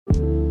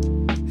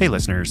Hey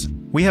listeners,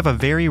 we have a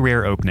very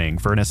rare opening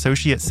for an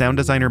associate sound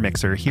designer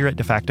mixer here at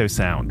DeFacto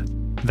Sound.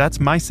 That's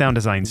my sound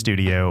design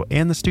studio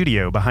and the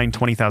studio behind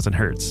 20,000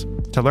 Hertz.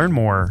 To learn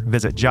more,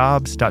 visit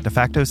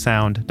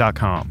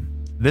jobs.defactosound.com.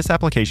 This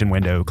application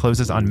window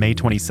closes on May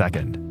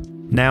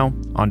 22nd. Now,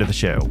 onto the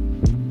show.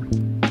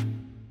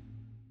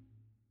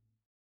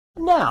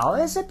 Now,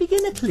 as I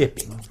begin the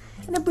clipping,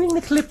 and I bring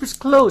the clippers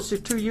closer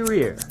to your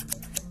ear,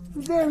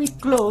 very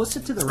close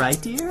to the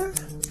right ear.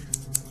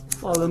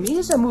 Follow me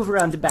as I move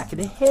around the back of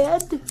the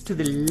head, to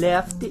the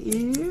left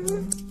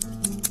ear,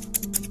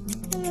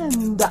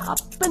 and up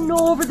and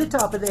over the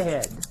top of the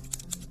head.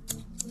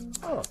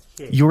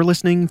 Okay. You're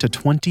listening to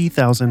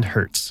 20,000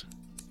 Hertz.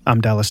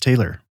 I'm Dallas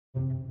Taylor.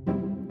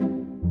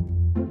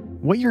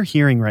 What you're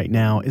hearing right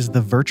now is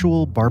the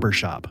Virtual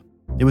Barbershop.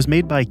 It was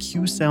made by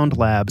Q Sound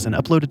Labs and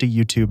uploaded to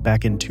YouTube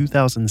back in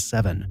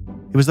 2007.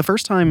 It was the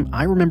first time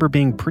I remember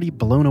being pretty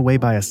blown away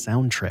by a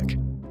sound trick.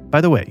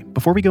 By the way,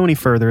 before we go any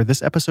further,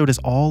 this episode is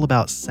all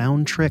about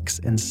sound tricks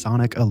and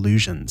sonic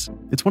illusions.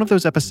 It's one of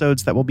those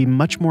episodes that will be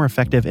much more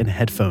effective in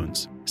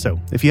headphones. So,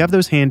 if you have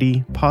those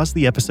handy, pause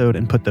the episode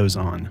and put those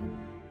on.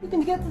 You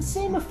can get the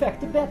same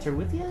effect better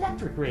with the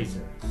electric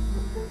razor.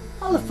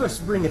 I'll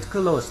first bring it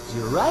close to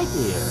your right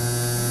ear.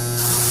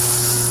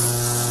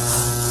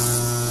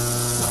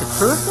 Is it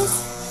perfect?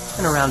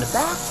 And around the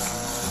back.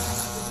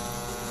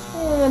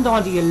 And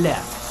onto your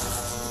left.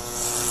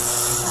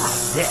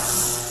 There.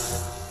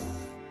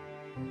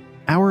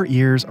 Our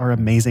ears are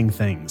amazing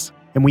things,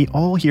 and we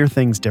all hear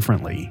things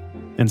differently.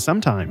 And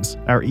sometimes,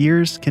 our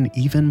ears can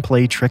even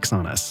play tricks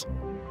on us.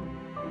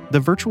 The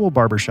Virtual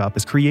Barbershop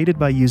is created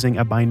by using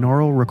a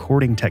binaural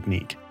recording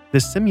technique.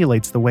 This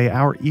simulates the way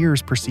our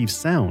ears perceive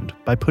sound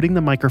by putting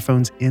the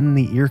microphones in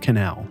the ear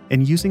canal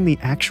and using the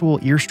actual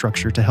ear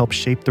structure to help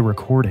shape the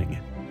recording.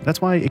 That's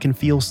why it can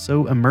feel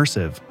so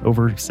immersive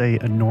over, say,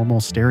 a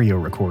normal stereo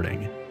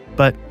recording.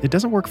 But it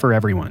doesn't work for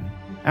everyone.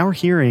 Our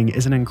hearing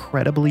is an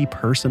incredibly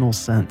personal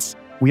sense.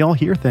 We all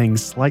hear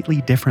things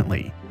slightly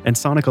differently, and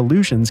sonic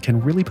illusions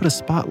can really put a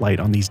spotlight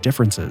on these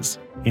differences.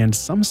 And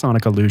some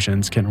sonic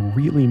illusions can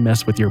really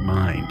mess with your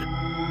mind.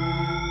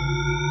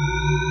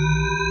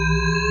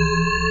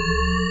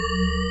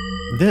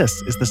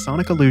 This is the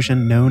sonic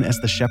illusion known as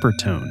the Shepard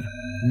tone,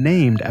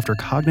 named after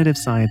cognitive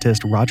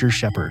scientist Roger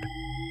Shepard.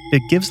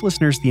 It gives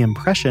listeners the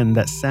impression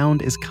that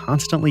sound is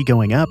constantly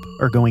going up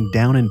or going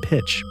down in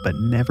pitch, but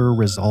never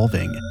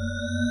resolving.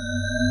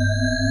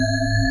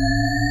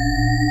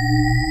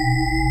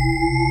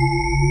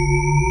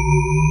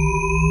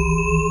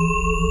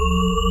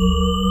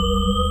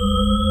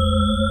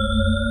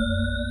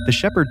 The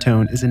Shepard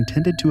tone is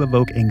intended to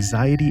evoke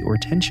anxiety or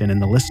tension in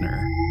the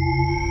listener.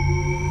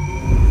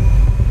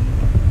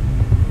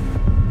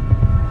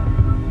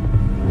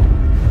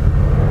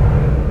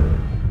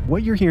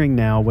 What you're hearing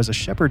now was a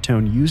Shepard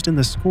tone used in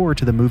the score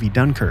to the movie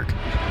Dunkirk.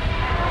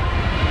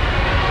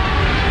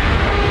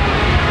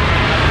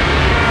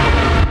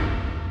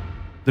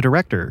 The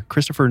director,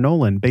 Christopher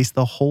Nolan, based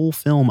the whole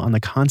film on the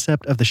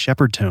concept of the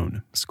Shepard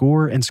tone,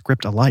 score and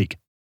script alike.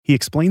 He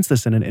explains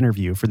this in an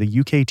interview for the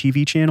UK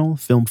TV channel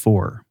Film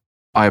 4.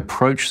 I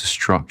approach the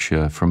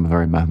structure from a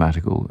very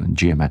mathematical and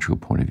geometrical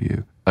point of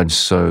view. And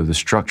so the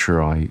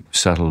structure I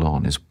settled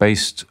on is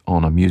based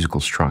on a musical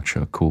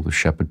structure called the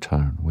Shepard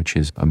tone, which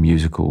is a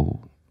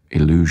musical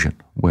illusion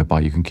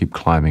whereby you can keep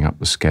climbing up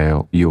the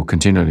scale. You're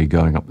continually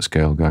going up the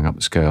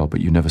scale,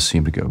 but you never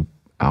seem to go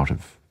out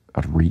of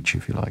reach,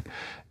 if you like.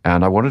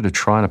 And I wanted to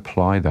try and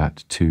apply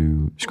that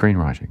to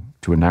screenwriting,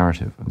 to a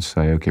narrative, and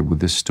say, okay,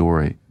 with this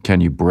story, can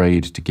you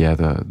braid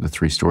together the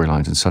three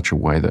storylines in such a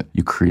way that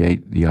you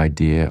create the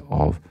idea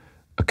of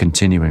a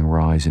continuing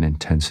rise in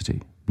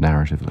intensity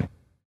narratively?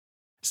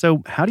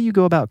 So how do you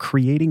go about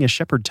creating a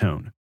Shepard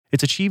tone?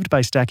 It's achieved by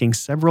stacking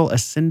several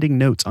ascending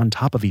notes on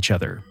top of each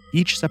other,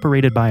 each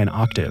separated by an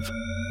octave.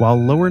 While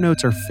lower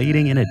notes are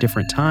fading in at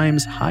different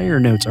times, higher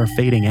notes are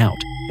fading out,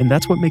 and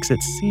that's what makes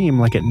it seem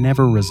like it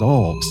never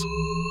resolves.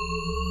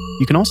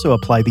 You can also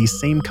apply these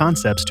same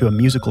concepts to a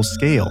musical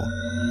scale.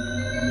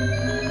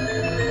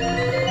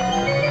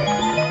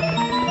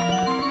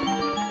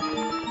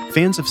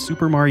 Fans of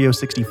Super Mario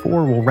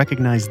 64 will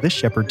recognize this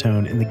Shepard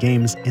tone in the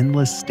game's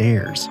Endless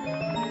Stairs.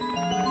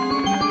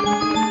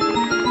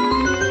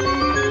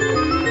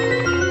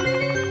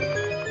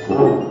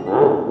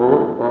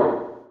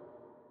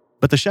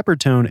 But the Shepard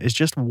tone is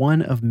just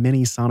one of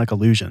many sonic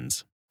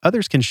illusions.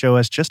 Others can show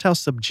us just how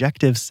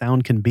subjective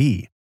sound can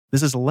be.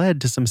 This has led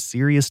to some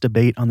serious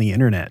debate on the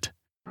internet.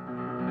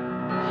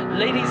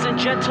 Ladies and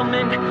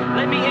gentlemen,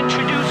 let me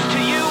introduce to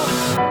you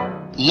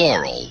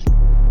Laurel.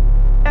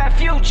 our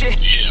future.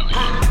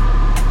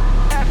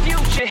 Our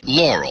future.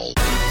 Laurel.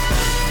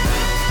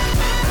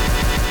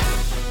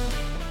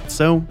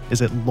 So,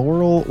 is it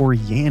Laurel or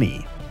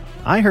Yanny?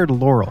 I heard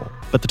Laurel,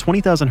 but the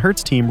 20,000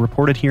 Hertz team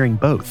reported hearing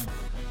both.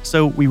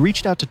 So we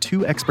reached out to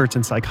two experts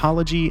in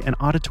psychology and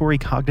auditory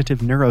cognitive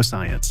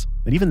neuroscience,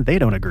 but even they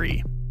don't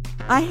agree.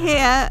 I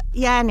hear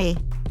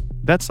Yanny.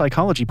 That's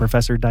psychology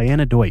professor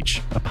Diana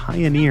Deutsch, a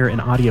pioneer in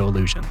audio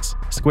illusions,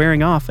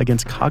 squaring off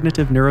against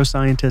cognitive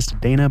neuroscientist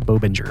Dana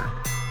Bobinger.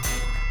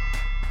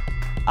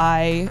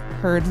 I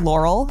heard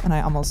Laurel, and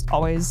I almost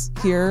always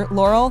hear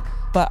Laurel,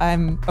 but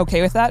I'm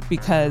okay with that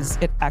because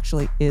it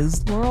actually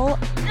is Laurel.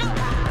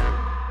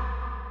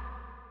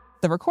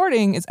 The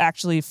recording is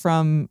actually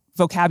from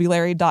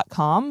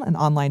vocabulary.com, an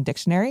online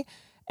dictionary,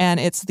 and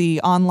it's the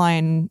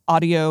online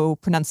audio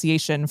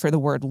pronunciation for the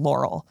word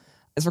laurel.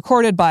 It's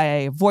recorded by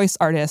a voice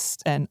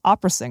artist and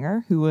opera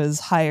singer who was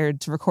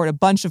hired to record a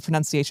bunch of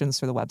pronunciations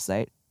for the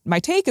website. My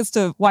take as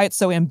to why it's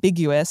so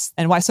ambiguous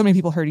and why so many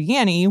people heard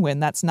Yanny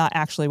when that's not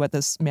actually what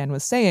this man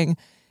was saying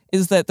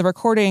is that the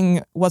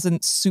recording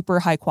wasn't super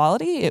high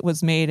quality. It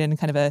was made in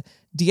kind of a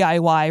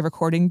DIY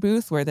recording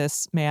booth where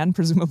this man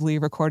presumably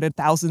recorded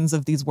thousands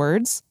of these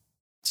words.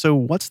 So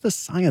what's the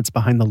science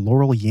behind the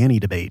Laurel-Yanny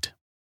debate?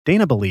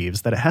 Dana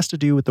believes that it has to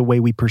do with the way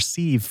we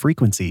perceive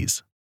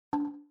frequencies.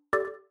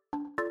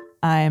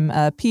 I'm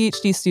a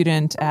PhD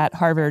student at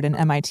Harvard and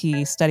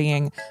MIT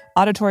studying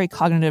auditory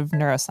cognitive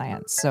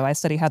neuroscience. So I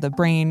study how the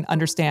brain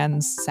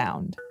understands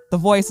sound. The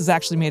voice is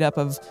actually made up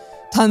of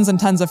tons and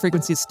tons of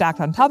frequencies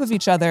stacked on top of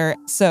each other.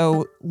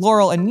 So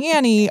Laurel and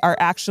Yanny are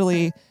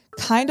actually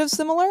kind of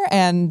similar,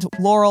 and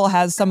Laurel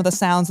has some of the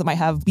sounds that might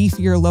have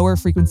beefier lower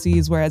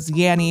frequencies, whereas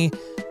Yanny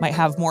might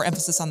have more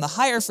emphasis on the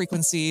higher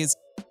frequencies.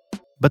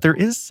 But there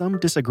is some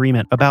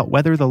disagreement about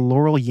whether the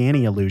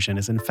Laurel-Yanny illusion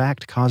is in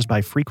fact caused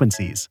by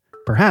frequencies.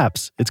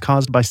 Perhaps it's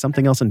caused by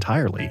something else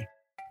entirely.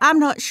 I'm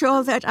not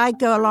sure that I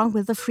go along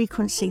with the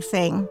frequency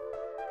thing.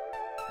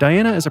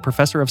 Diana is a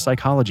professor of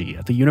psychology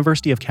at the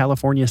University of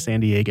California, San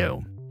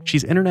Diego.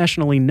 She's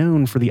internationally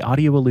known for the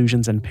audio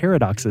illusions and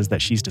paradoxes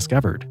that she's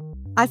discovered.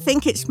 I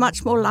think it's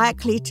much more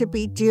likely to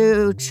be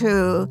due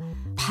to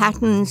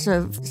patterns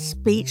of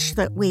speech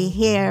that we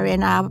hear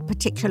in our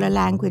particular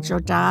language or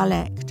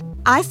dialect.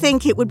 I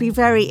think it would be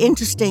very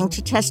interesting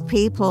to test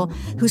people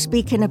who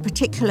speak in a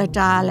particular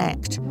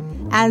dialect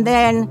and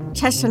then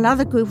test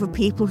another group of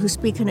people who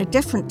speak in a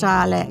different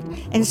dialect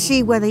and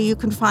see whether you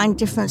can find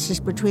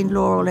differences between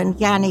Laurel and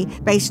Yanny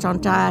based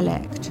on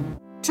dialect.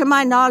 To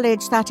my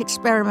knowledge, that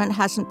experiment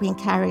hasn't been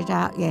carried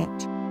out yet.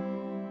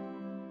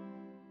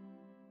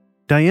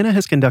 Diana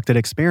has conducted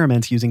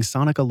experiments using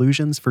sonic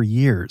illusions for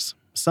years.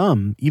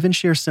 Some even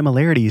share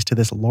similarities to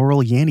this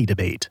Laurel-Yanny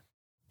debate.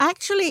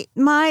 Actually,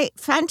 my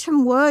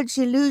phantom words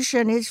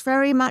illusion is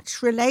very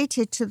much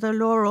related to the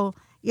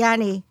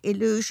Laurel-Yanny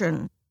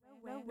illusion.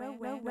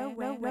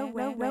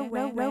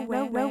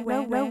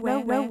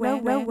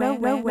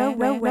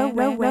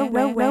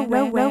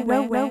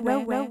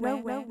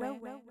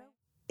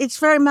 It's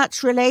very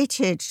much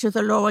related to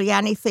the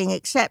Laurel-Yanny thing,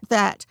 except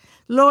that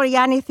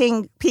Laurel-Yanny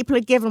thing, people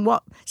are given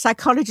what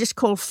psychologists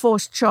call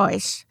forced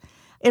choice.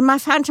 In my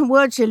phantom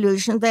words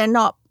illusion, they're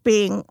not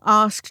being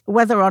asked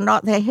whether or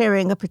not they're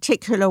hearing a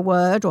particular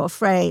word or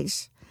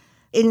phrase.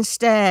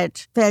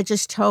 Instead, they're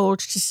just told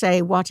to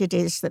say what it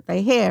is that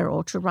they hear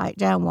or to write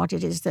down what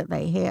it is that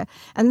they hear.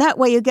 And that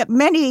way you get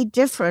many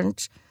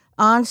different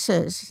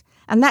answers.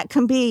 And that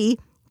can be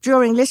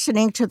during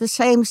listening to the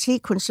same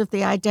sequence of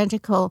the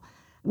identical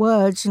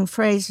words and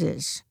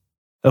phrases.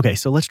 Okay,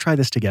 so let's try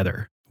this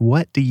together.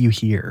 What do you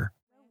hear?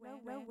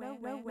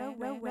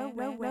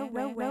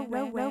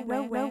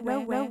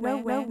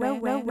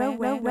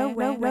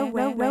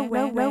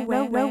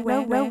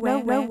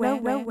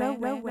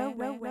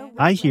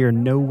 I hear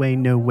no way,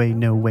 no way,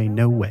 no way,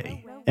 no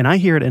way. And I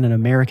hear it in an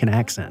American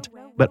accent.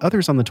 But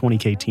others on the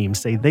 20K team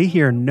say they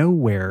hear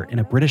nowhere in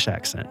a British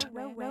accent.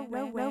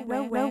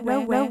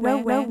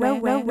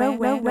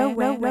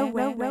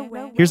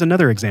 Here's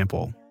another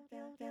example.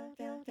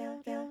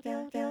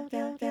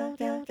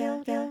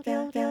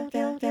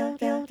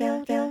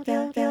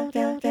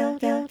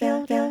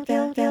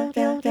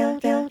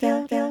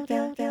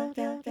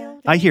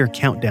 I hear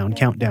countdown,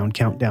 countdown,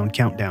 countdown,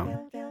 countdown.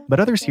 But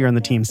others here on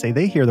the team say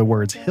they hear the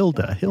words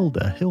Hilda,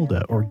 Hilda,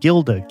 Hilda, or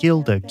Gilda,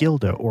 Gilda,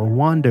 Gilda, or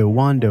Wando,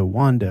 Wando,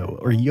 Wando,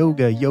 or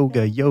Yoga,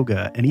 Yoga,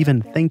 Yoga, and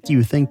even thank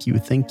you, thank you,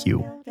 thank you.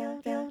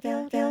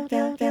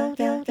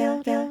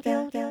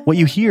 What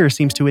you hear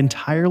seems to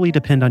entirely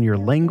depend on your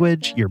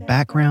language, your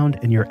background,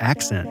 and your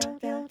accent.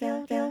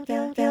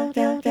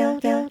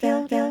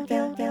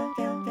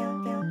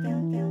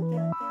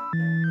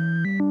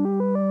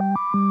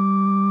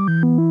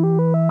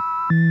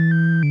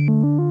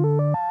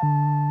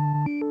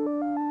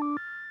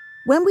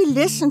 When we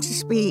listen to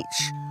speech,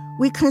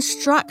 we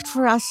construct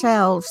for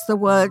ourselves the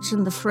words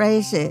and the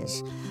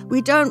phrases.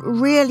 We don't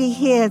really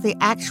hear the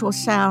actual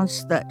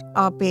sounds that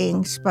are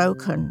being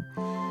spoken.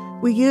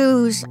 We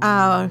use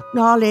our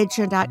knowledge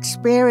and our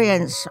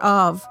experience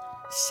of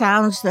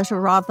sounds that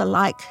are rather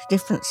like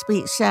different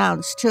speech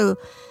sounds to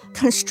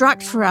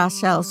construct for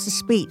ourselves the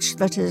speech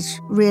that is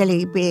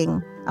really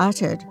being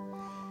uttered.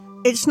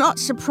 It's not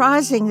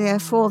surprising,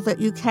 therefore, that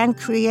you can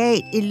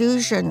create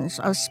illusions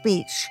of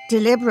speech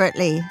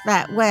deliberately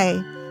that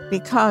way,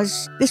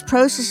 because this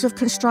process of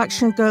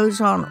construction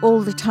goes on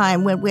all the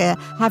time when we're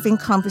having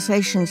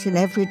conversations in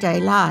everyday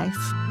life.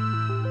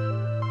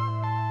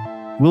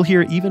 We'll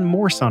hear even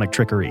more sonic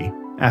trickery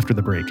after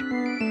the break.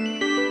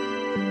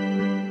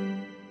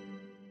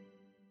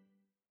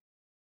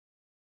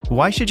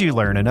 Why should you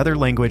learn another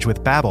language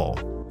with Babbel?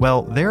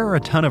 Well, there are a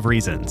ton of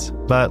reasons,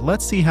 but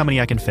let's see how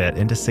many I can fit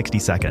into 60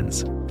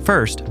 seconds.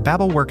 First,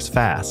 Babbel works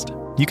fast.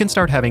 You can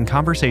start having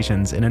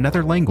conversations in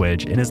another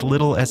language in as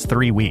little as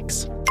 3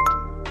 weeks.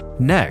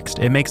 Next,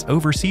 it makes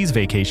overseas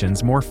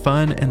vacations more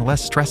fun and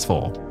less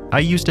stressful. I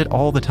used it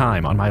all the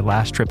time on my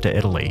last trip to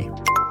Italy.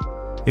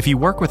 If you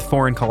work with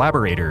foreign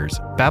collaborators,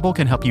 Babbel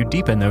can help you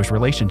deepen those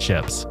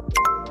relationships.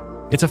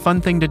 It's a fun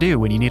thing to do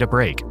when you need a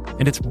break,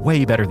 and it's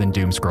way better than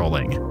doom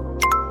scrolling.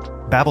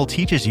 Babbel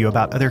teaches you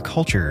about other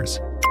cultures.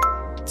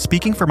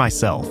 Speaking for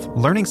myself,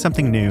 learning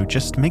something new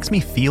just makes me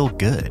feel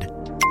good.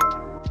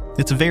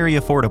 It's very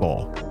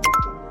affordable.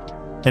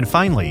 And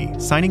finally,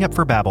 signing up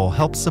for Babbel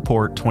helps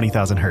support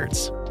 20,000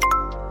 Hertz.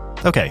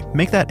 Okay,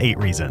 make that 8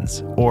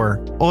 reasons, or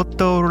 8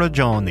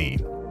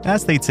 ragioni,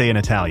 as they'd say in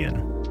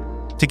Italian.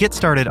 To get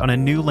started on a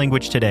new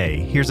language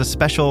today, here's a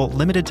special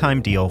limited time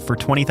deal for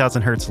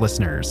 20,000 Hertz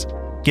listeners.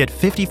 Get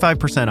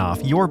 55%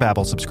 off your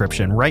Babbel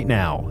subscription right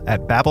now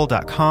at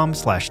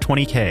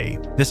babbel.com/20k.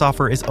 This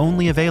offer is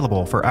only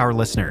available for our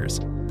listeners.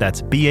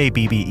 That's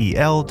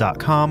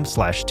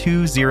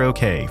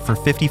babbel.com/20k for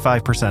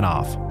 55%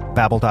 off.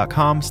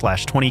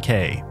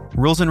 babbel.com/20k.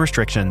 Rules and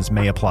restrictions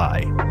may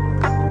apply.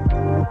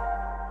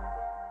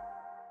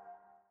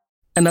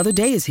 Another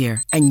day is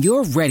here, and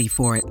you're ready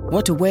for it.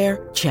 What to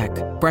wear? Check.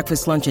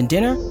 Breakfast, lunch, and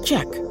dinner?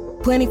 Check.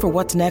 Planning for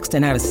what's next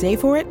and how to save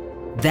for it?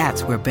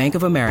 That's where Bank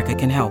of America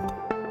can help.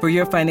 For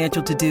your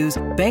financial to-dos,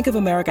 Bank of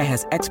America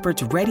has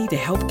experts ready to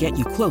help get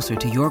you closer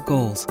to your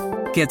goals.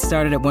 Get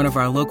started at one of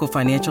our local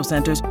financial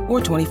centers or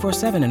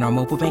 24/7 in our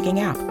mobile banking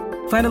app.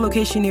 Find a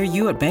location near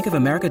you at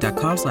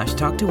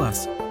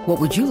bankofamerica.com/talktous. What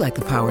would you like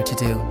the power to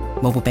do?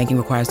 Mobile banking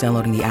requires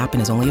downloading the app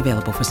and is only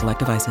available for select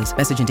devices.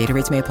 Message and data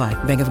rates may apply.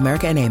 Bank of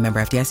America N.A., member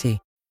FDIC.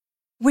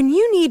 When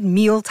you need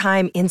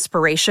mealtime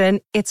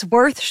inspiration, it's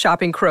worth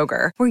shopping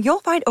Kroger, where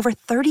you'll find over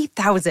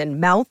 30,000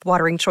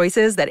 mouth-watering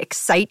choices that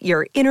excite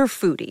your inner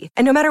foodie.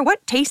 And no matter what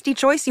tasty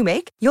choice you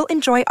make, you'll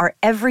enjoy our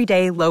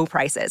everyday low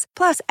prices,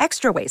 plus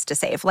extra ways to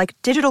save, like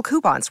digital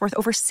coupons worth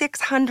over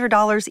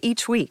 $600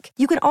 each week.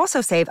 You can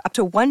also save up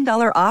to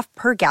 $1 off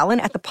per gallon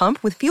at the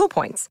pump with fuel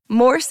points.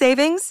 More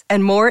savings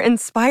and more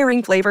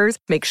inspiring flavors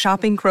make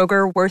shopping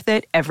Kroger worth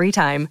it every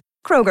time.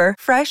 Kroger,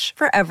 fresh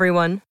for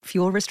everyone.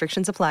 Fuel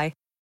restrictions apply.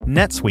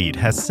 NetSuite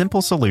has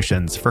simple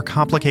solutions for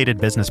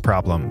complicated business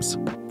problems.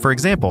 For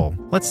example,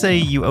 let's say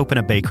you open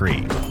a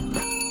bakery.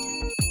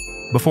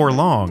 Before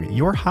long,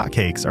 your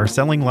hotcakes are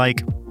selling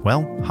like,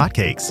 well,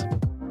 hotcakes.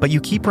 But you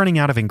keep running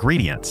out of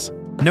ingredients.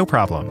 No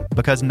problem,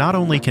 because not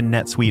only can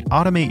NetSuite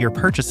automate your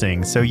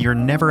purchasing so you're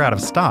never out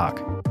of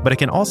stock, but it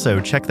can also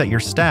check that your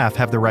staff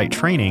have the right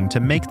training to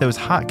make those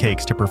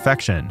hotcakes to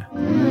perfection.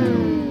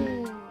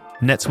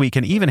 NetSuite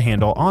can even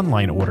handle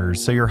online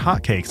orders so your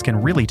hotcakes can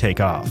really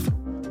take off.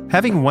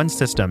 Having one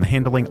system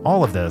handling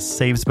all of this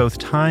saves both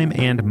time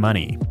and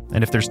money.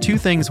 And if there's 2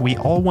 things we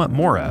all want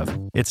more of,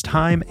 it's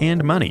time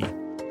and money.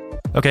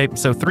 Okay,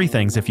 so 3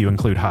 things if you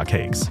include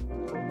hotcakes.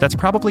 That's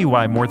probably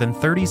why more than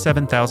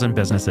 37,000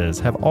 businesses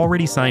have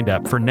already signed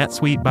up for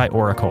NetSuite by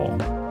Oracle.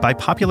 By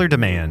popular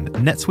demand,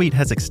 NetSuite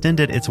has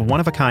extended its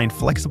one-of-a-kind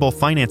flexible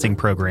financing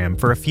program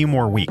for a few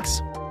more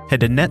weeks.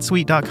 Head to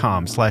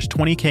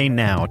netsuite.com/20k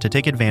now to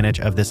take advantage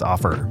of this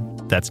offer.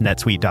 That's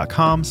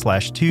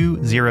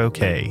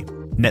netsuite.com/20k.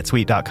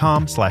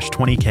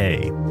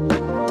 netsuite.com/20k.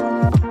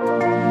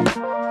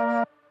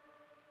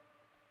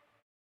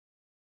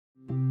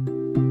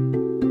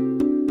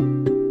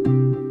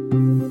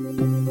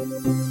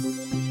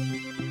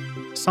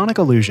 Sonic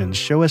illusions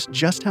show us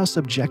just how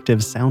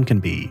subjective sound can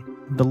be.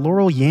 The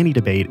Laurel-Yanny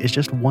debate is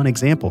just one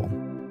example.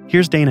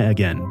 Here's Dana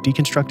again,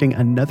 deconstructing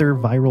another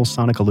viral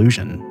sonic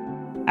illusion.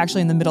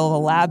 Actually, in the middle of a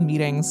lab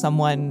meeting,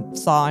 someone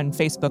saw on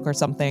Facebook or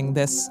something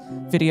this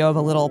video of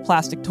a little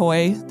plastic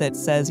toy that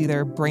says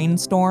either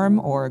brainstorm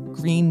or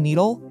green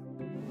needle.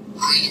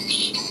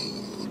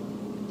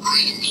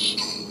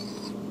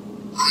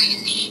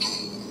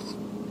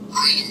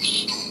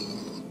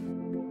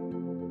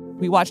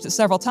 We watched it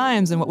several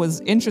times, and what was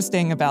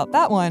interesting about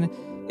that one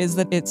is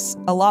that it's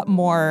a lot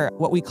more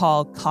what we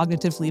call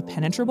cognitively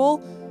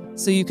penetrable.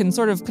 So you can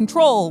sort of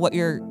control what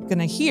you're going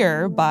to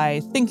hear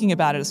by thinking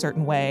about it a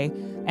certain way,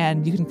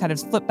 and you can kind of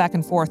flip back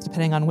and forth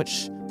depending on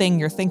which thing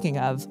you're thinking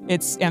of.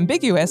 It's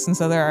ambiguous, and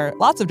so there are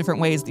lots of different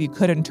ways that you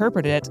could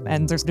interpret it,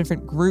 and there's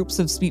different groups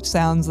of speech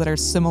sounds that are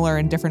similar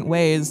in different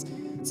ways.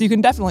 So you can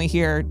definitely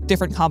hear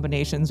different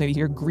combinations, maybe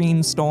hear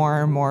green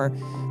storm or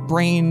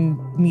brain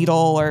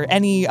needle or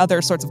any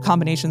other sorts of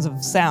combinations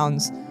of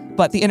sounds.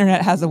 But the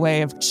internet has a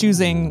way of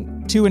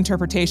choosing 2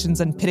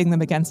 interpretations and pitting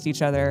them against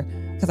each other,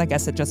 because I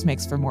guess it just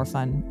makes for more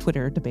fun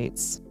Twitter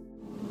debates.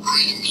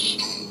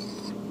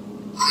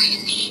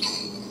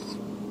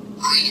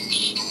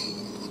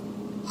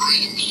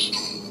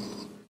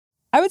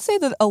 I would say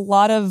that a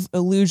lot of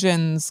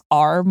illusions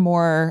are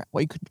more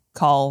what you could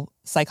call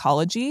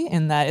psychology,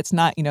 in that it's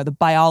not, the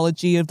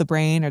biology of the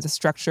brain or the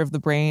structure of the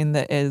brain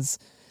that is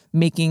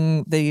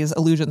making these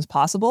illusions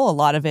possible. A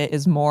lot of it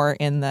is more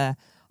in the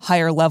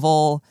higher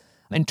level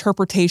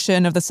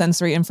interpretation of the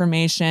sensory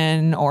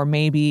information, or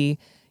maybe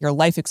your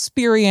life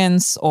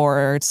experience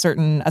or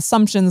certain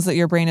assumptions that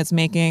your brain is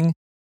making.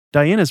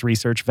 Diana's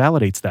research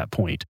validates that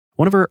point.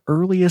 One of her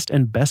earliest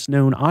and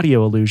best-known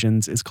audio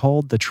illusions is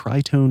called the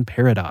tritone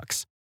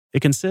paradox.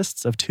 It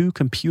consists of two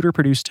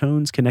computer-produced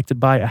tones connected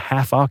by a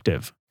half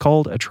octave,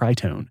 called a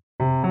tritone.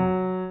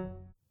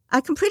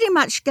 I can pretty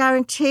much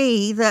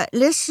guarantee that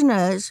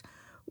listeners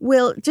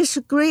will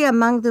disagree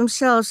among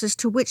themselves as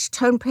to which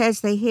tone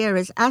pairs they hear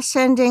as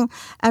ascending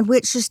and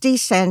which is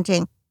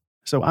descending.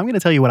 So I'm going to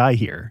tell you what I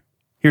hear.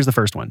 Here's the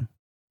first one.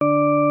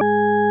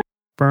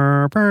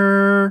 Brr,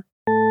 brr.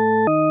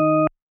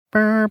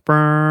 Brr,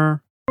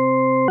 brr.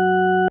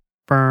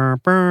 Brr,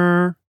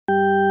 brr.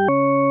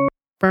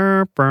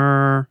 Brr,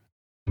 brr.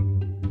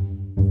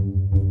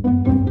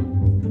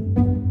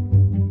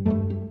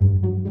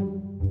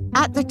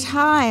 At the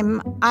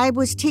time, I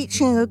was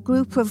teaching a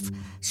group of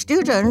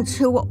students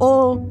who were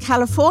all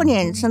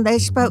Californians, and they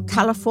spoke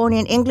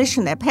Californian English,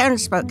 and their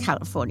parents spoke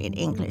Californian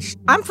English.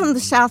 I'm from the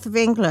south of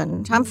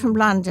England. I'm from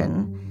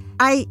London.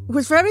 I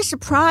was very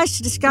surprised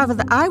to discover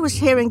that I was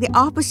hearing the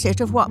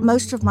opposite of what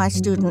most of my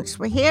students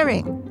were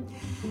hearing.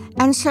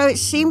 And so it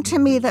seemed to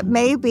me that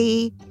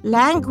maybe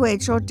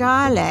language or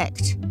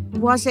dialect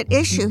was at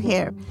issue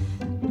here.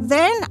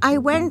 Then I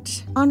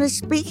went on a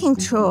speaking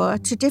tour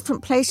to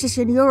different places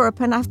in Europe,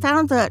 and I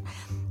found that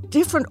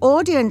different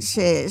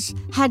audiences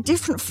had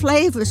different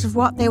flavors of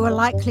what they were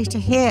likely to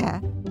hear.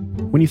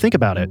 When you think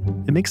about it,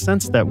 it makes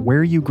sense that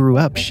where you grew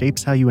up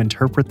shapes how you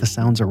interpret the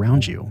sounds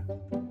around you.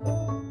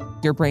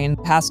 Your brain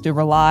has to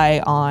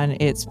rely on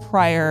its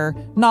prior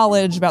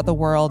knowledge about the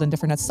world and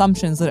different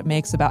assumptions that it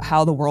makes about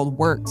how the world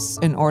works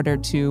in order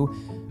to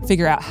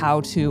figure out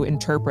how to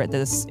interpret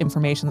this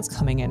information that's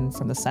coming in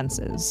from the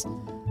senses.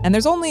 And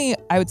there's only,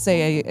 I would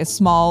say, a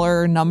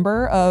smaller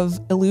number of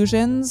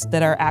illusions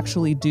that are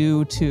actually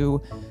due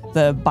to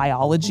the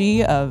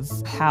biology of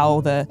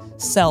how the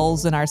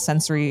cells in our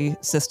sensory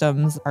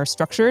systems are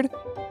structured.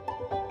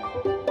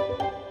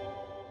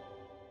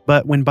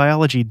 But when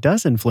biology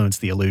does influence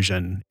the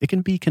illusion, it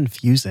can be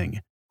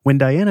confusing. When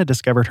Diana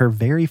discovered her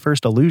very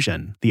first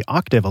illusion, the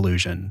octave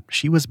illusion,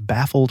 she was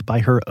baffled by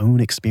her own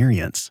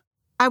experience.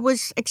 I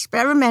was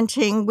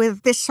experimenting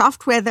with this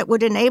software that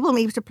would enable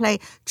me to play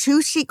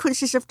two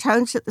sequences of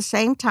tones at the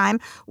same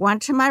time, one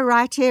to my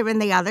right ear and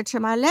the other to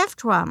my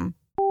left one.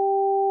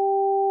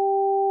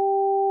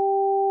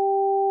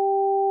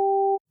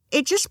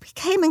 It just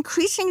became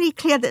increasingly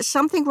clear that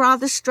something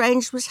rather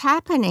strange was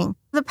happening.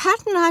 The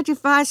pattern I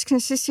devised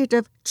consisted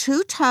of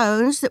two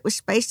tones that were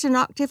spaced an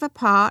octave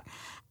apart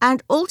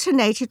and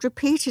alternated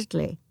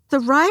repeatedly. The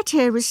right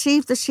ear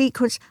received the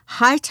sequence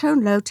high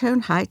tone, low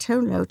tone, high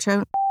tone, low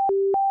tone.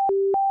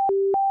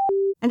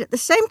 And at the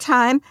same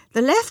time,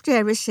 the left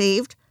ear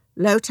received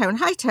low tone,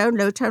 high tone,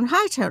 low tone,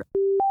 high tone.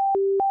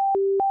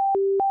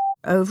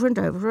 Over and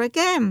over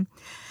again.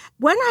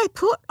 When I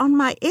put on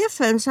my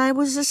earphones, I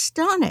was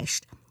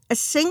astonished. A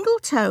single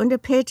tone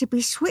appeared to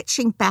be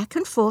switching back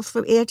and forth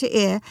from ear to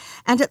ear,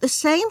 and at the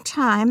same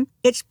time,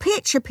 its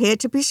pitch appeared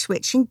to be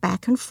switching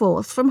back and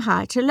forth from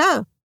high to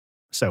low.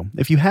 So,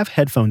 if you have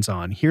headphones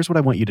on, here's what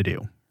I want you to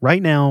do.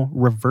 Right now,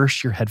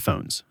 reverse your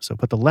headphones. So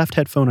put the left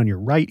headphone on your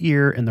right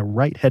ear and the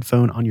right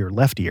headphone on your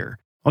left ear.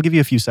 I'll give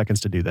you a few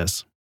seconds to do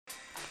this.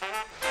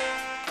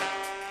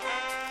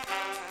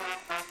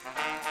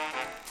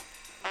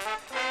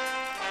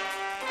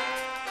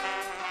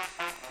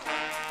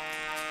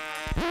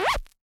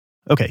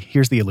 Okay,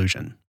 here's the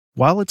illusion.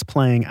 While it's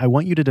playing, I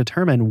want you to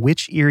determine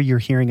which ear you're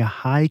hearing a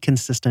high,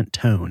 consistent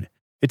tone.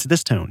 It's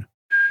this tone.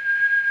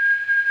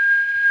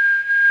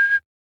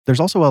 There's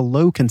also a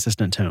low,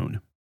 consistent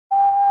tone.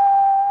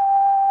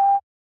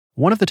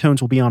 One of the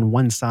tones will be on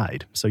one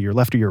side, so your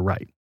left or your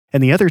right,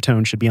 and the other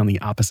tone should be on the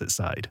opposite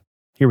side.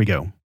 Here we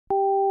go.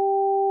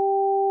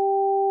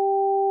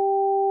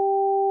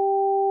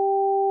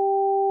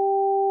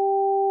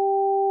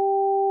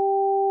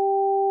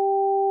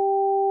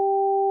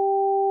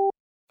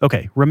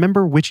 Okay,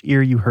 remember which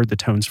ear you heard the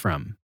tones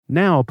from.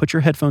 Now put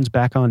your headphones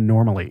back on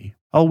normally.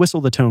 I'll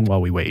whistle the tone while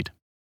we wait.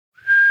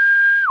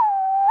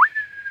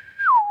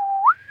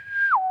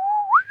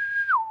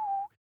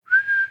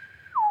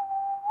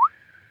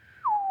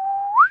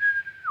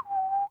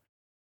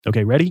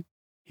 Okay, ready?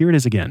 Here it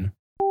is again.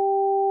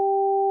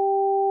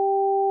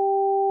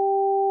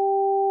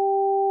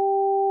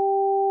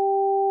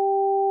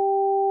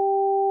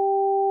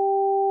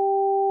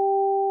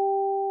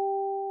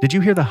 Did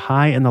you hear the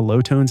high and the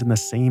low tones in the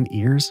same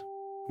ears?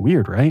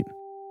 Weird, right?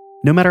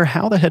 No matter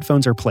how the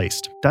headphones are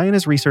placed,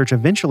 Diana's research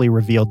eventually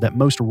revealed that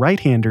most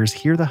right-handers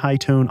hear the high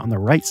tone on the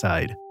right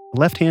side.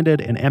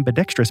 Left-handed and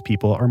ambidextrous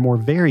people are more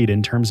varied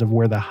in terms of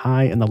where the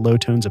high and the low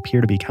tones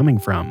appear to be coming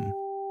from.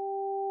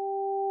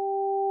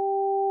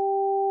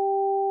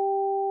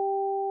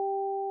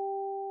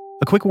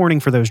 A quick warning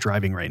for those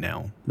driving right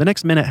now. The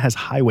next minute has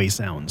highway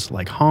sounds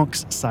like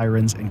honks,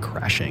 sirens, and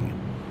crashing.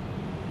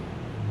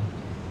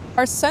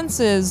 Our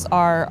senses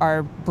are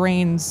our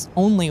brain's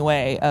only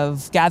way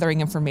of gathering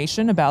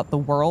information about the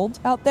world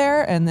out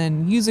there and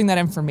then using that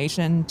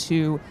information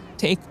to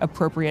take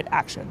appropriate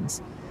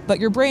actions. But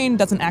your brain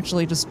doesn't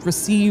actually just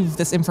receive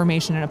this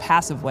information in a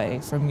passive way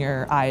from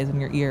your eyes and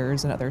your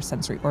ears and other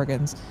sensory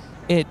organs.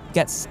 It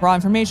gets raw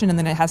information and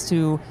then it has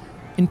to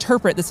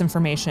interpret this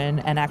information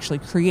and actually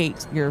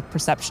create your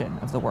perception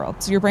of the world.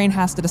 So your brain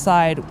has to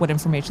decide what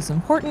information is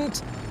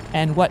important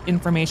and what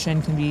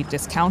information can be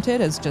discounted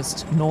as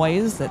just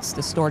noise that's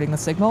distorting the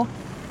signal.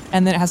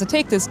 And then it has to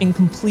take this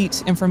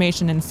incomplete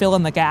information and fill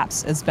in the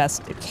gaps as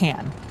best it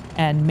can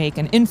and make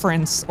an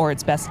inference or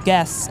its best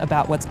guess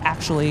about what's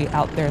actually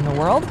out there in the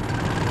world.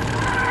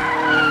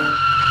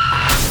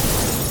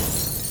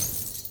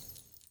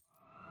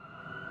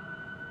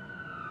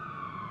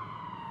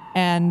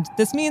 And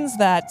this means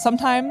that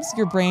sometimes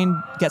your brain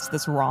gets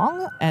this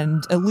wrong,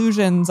 and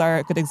illusions are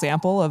a good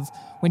example of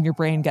when your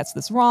brain gets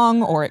this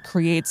wrong, or it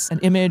creates an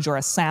image or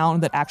a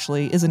sound that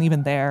actually isn't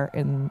even there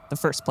in the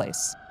first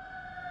place.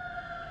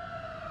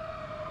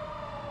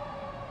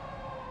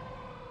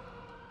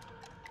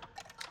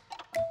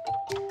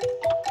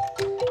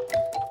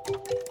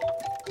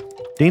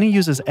 Dana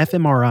uses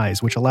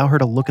fMRIs, which allow her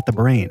to look at the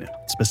brain,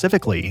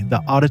 specifically the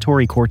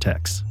auditory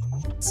cortex.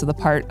 So the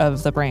part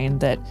of the brain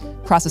that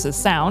processes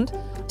sound,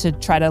 to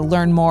try to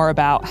learn more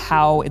about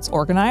how it's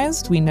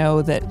organized. We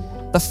know that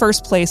the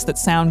first place that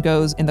sound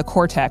goes in the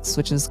cortex,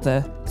 which is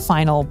the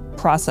final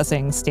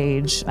processing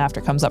stage after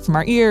it comes up from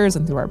our ears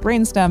and through our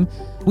brainstem,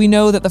 we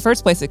know that the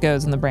first place it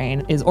goes in the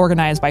brain is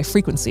organized by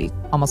frequency,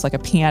 almost like a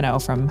piano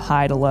from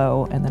high to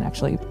low and then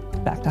actually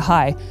back to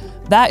high.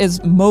 That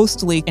is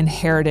mostly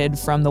inherited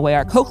from the way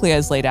our cochlea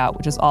is laid out,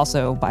 which is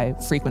also by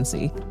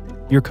frequency.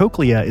 Your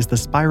cochlea is the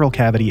spiral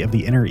cavity of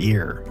the inner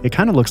ear. It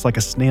kind of looks like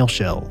a snail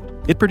shell.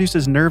 It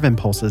produces nerve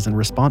impulses in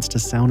response to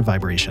sound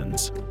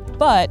vibrations.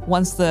 But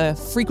once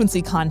the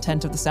frequency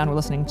content of the sound we're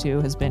listening to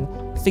has been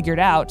figured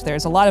out,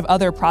 there's a lot of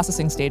other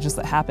processing stages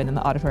that happen in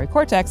the auditory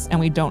cortex, and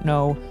we don't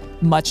know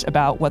much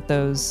about what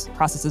those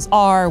processes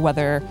are,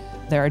 whether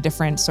there are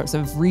different sorts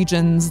of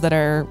regions that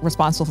are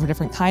responsible for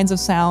different kinds of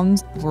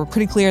sounds. We're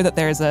pretty clear that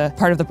there's a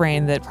part of the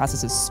brain that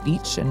processes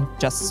speech and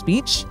just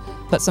speech.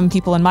 But some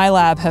people in my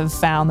lab have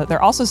found that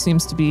there also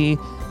seems to be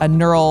a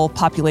neural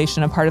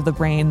population, a part of the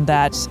brain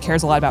that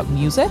cares a lot about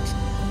music.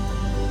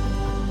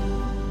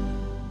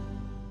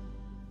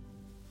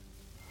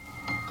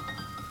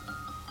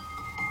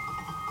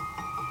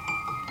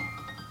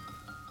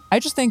 I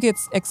just think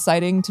it's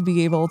exciting to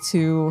be able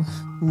to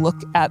look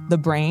at the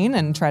brain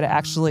and try to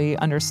actually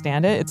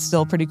understand it. It's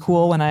still pretty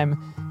cool when I'm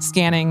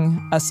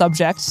scanning a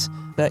subject,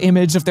 the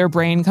image of their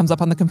brain comes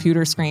up on the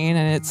computer screen,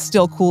 and it's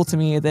still cool to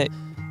me that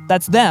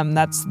that's them,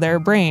 that's their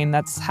brain,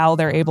 that's how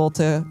they're able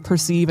to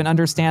perceive and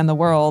understand the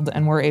world,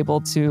 and we're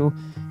able to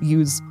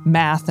use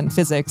math and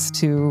physics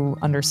to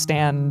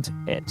understand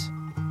it.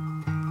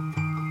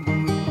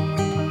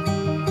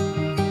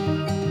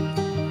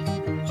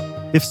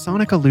 If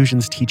sonic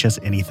illusions teach us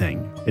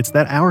anything, it's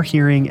that our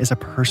hearing is a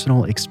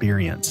personal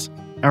experience.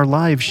 Our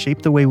lives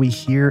shape the way we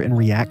hear and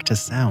react to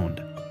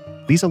sound.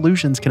 These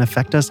illusions can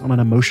affect us on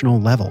an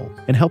emotional level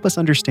and help us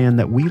understand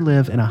that we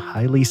live in a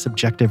highly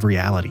subjective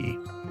reality.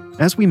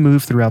 As we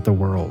move throughout the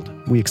world,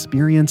 we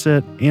experience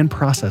it and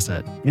process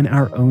it in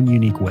our own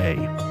unique way.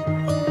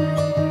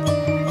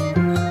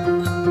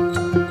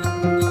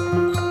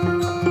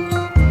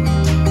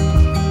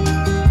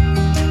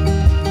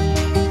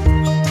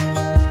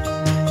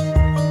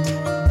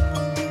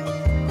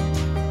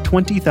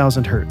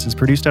 "20,000 Hertz" is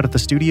produced out of the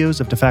studios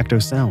of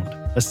DeFacto Sound,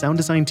 a sound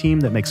design team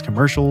that makes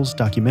commercials,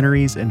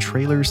 documentaries, and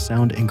trailers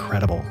sound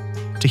incredible.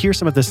 To hear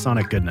some of this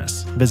sonic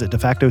goodness, visit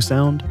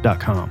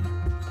defactosound.com.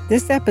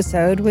 This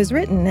episode was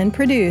written and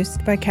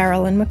produced by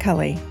Carolyn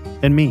McCulley.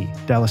 And me,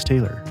 Dallas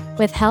Taylor.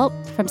 With help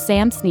from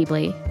Sam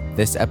Sneebly.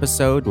 This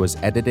episode was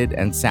edited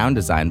and sound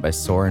designed by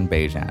Soren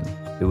Bejan.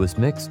 It was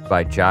mixed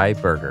by Jai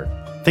Berger.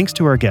 Thanks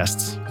to our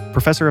guests,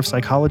 Professor of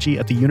Psychology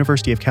at the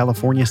University of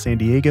California, San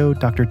Diego,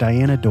 Dr.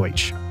 Diana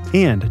Deutsch,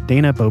 and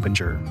Dana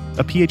Bobinger,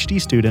 a PhD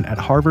student at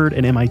Harvard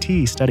and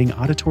MIT studying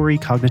auditory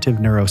cognitive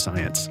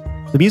neuroscience.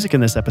 The music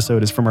in this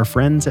episode is from our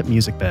friends at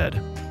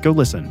MusicBed. Go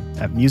listen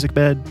at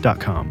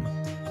musicbed.com.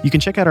 You can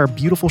check out our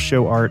beautiful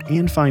show art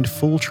and find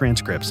full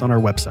transcripts on our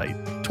website,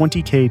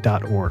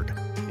 20k.org.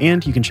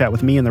 And you can chat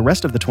with me and the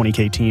rest of the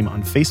 20K team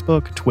on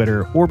Facebook,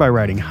 Twitter, or by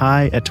writing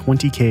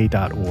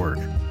hi@20k.org.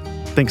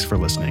 Thanks for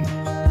listening.